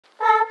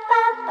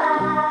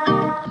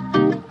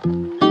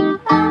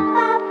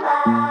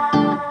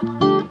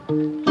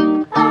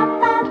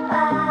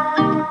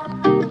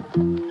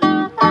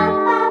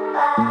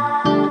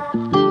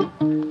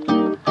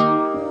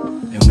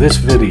this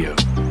video,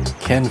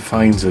 Ken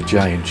finds a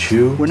giant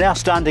shoe. We're now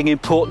standing in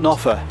Port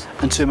Noffa,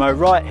 and to my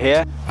right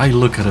here, I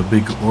look at a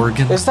big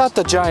organ. Is that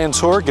the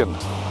giant's organ?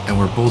 And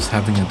we're both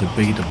having a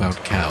debate about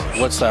cows.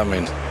 What's that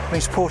mean? we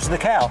supported the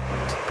cow.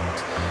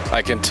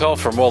 I can tell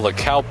from all the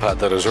cowpat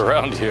that is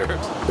around here.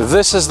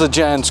 This is the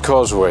Giant's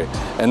Causeway,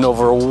 and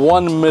over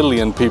 1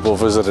 million people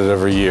visit it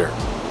every year.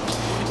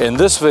 In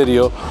this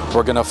video,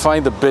 we're gonna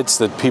find the bits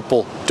that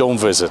people don't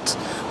visit,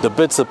 the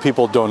bits that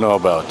people don't know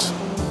about.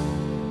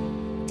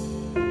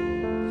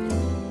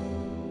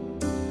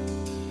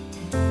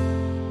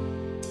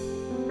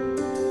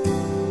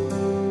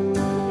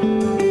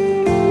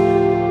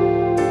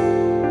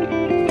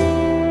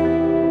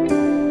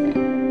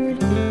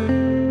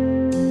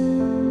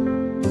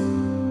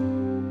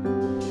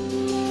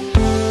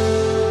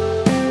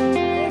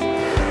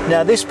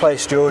 Now this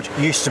place, George,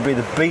 used to be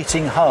the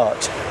beating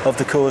heart of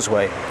the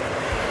Causeway.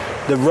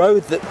 The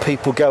road that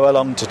people go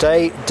along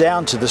today,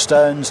 down to the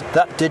stones,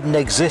 that didn't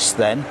exist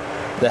then.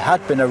 There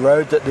had been a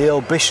road that the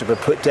old bishop had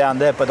put down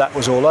there, but that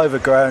was all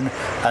overgrown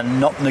and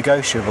not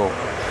negotiable.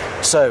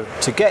 So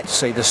to get to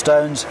see the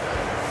stones,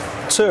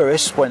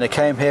 tourists, when they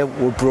came here,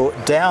 were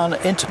brought down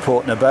into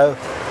Port Noffa,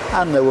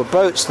 and there were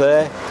boats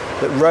there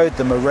that rowed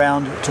them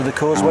around to the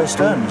Causeway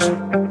stones.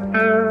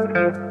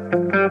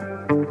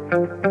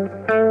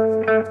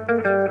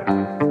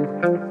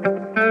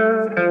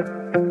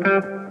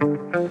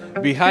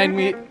 Behind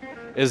me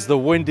is the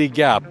Windy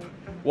Gap.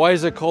 Why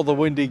is it called the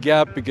Windy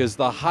Gap? Because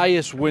the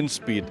highest wind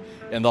speed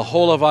in the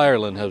whole of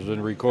Ireland has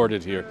been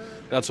recorded here.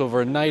 That's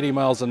over 90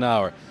 miles an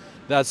hour.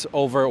 That's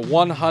over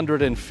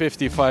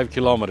 155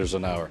 kilometers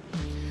an hour.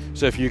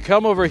 So if you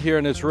come over here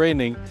and it's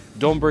raining,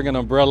 don't bring an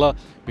umbrella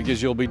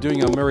because you'll be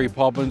doing a Mary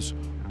Poppins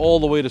all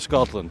the way to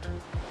Scotland.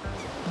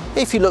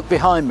 If you look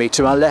behind me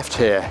to my left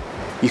here,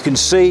 you can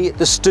see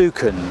the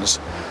Stookens.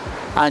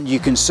 And you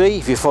can see,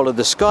 if you follow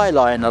the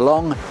skyline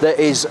along, there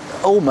is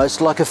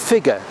almost like a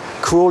figure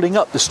crawling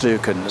up the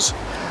Stookens.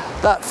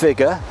 That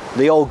figure,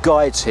 the old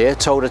guides here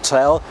told a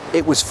tale,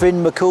 it was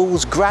Finn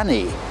McCool's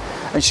granny.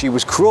 And she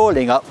was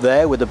crawling up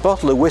there with a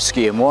bottle of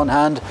whiskey in one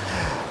hand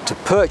to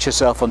perch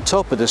herself on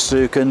top of the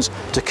Stookens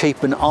to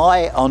keep an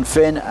eye on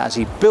Finn as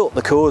he built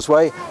the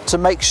Causeway to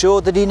make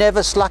sure that he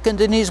never slackened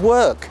in his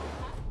work.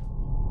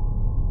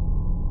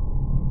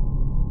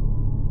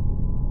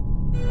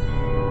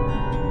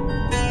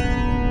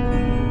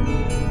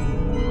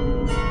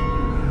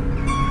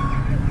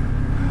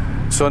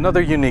 So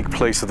another unique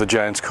place of the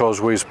Giant's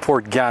Causeway is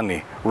Port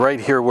Ganny, right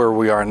here where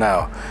we are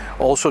now.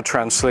 Also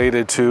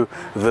translated to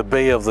the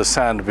Bay of the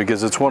Sand,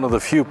 because it's one of the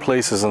few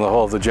places in the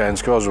whole of the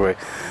Giant's Causeway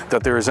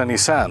that there is any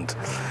sand.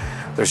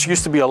 There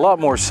used to be a lot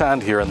more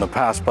sand here in the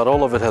past, but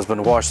all of it has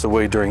been washed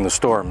away during the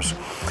storms.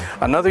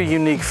 Another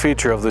unique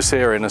feature of this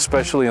area, and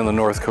especially on the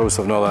north coast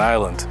of Northern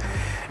Ireland,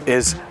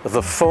 is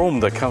the foam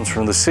that comes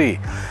from the sea.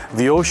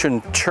 The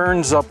ocean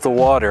churns up the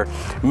water,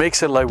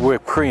 makes it like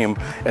whipped cream,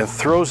 and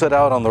throws it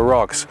out on the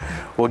rocks.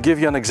 We'll give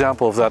you an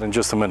example of that in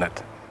just a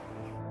minute.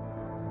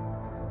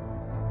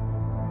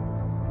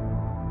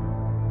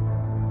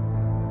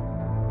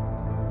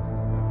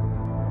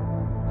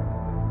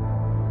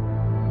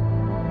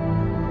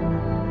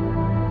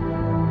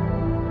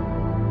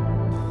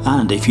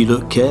 And if you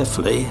look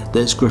carefully,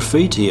 there's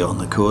graffiti on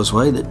the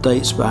Causeway that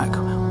dates back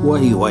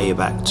way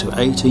back to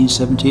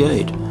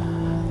 1878,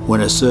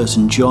 when a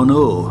certain John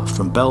Orr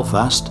from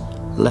Belfast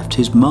left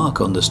his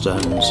mark on the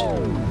stones.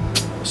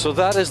 So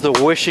that is the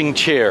wishing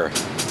chair.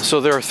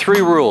 So there are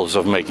 3 rules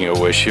of making a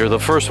wish here. The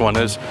first one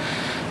is,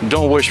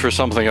 don't wish for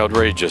something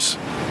outrageous.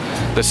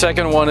 The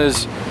second one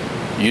is,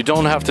 you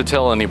don't have to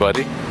tell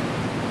anybody.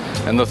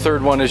 And the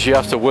third one is, you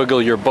have to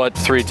wiggle your butt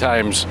 3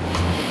 times,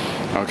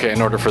 okay, in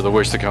order for the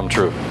wish to come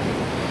true.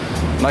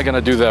 I'm not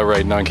gonna do that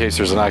right now in case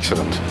there's an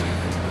accident.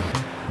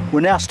 We're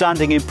now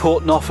standing in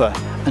Port Noffa,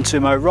 and to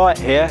my right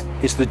here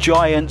is the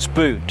Giant's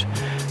Boot.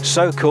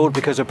 So called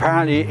because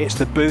apparently it's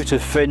the boot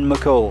of Finn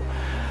McCool.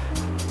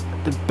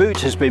 The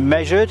boot has been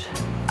measured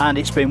and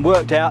it's been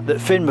worked out that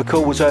Finn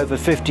McCool was over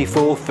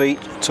 54 feet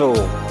tall.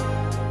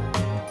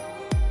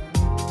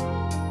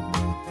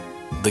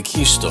 The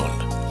keystone.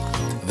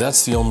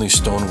 That's the only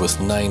stone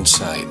with 9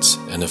 sides,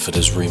 and if it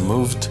is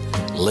removed,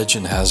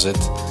 legend has it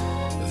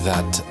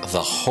that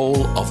the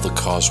whole of the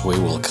causeway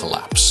will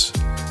collapse.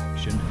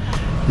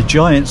 The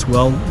Giant's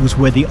Well was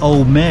where the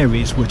old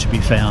Marys were to be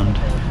found.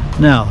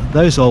 Now,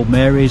 those old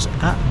Marys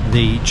at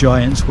the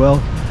Giant's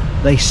Well,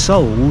 they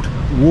sold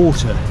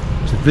water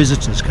to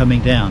visitors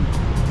coming down,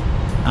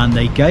 and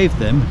they gave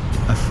them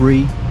a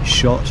free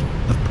shot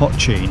of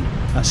poteen.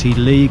 That's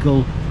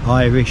illegal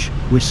Irish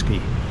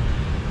whiskey.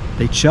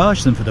 They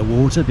charged them for the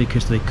water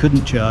because they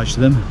couldn't charge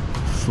them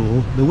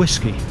for the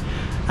whiskey.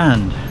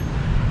 And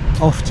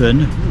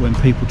often when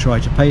people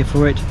tried to pay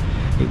for it,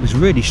 it was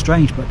really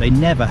strange, but they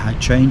never had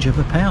change of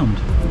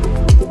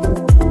 £1.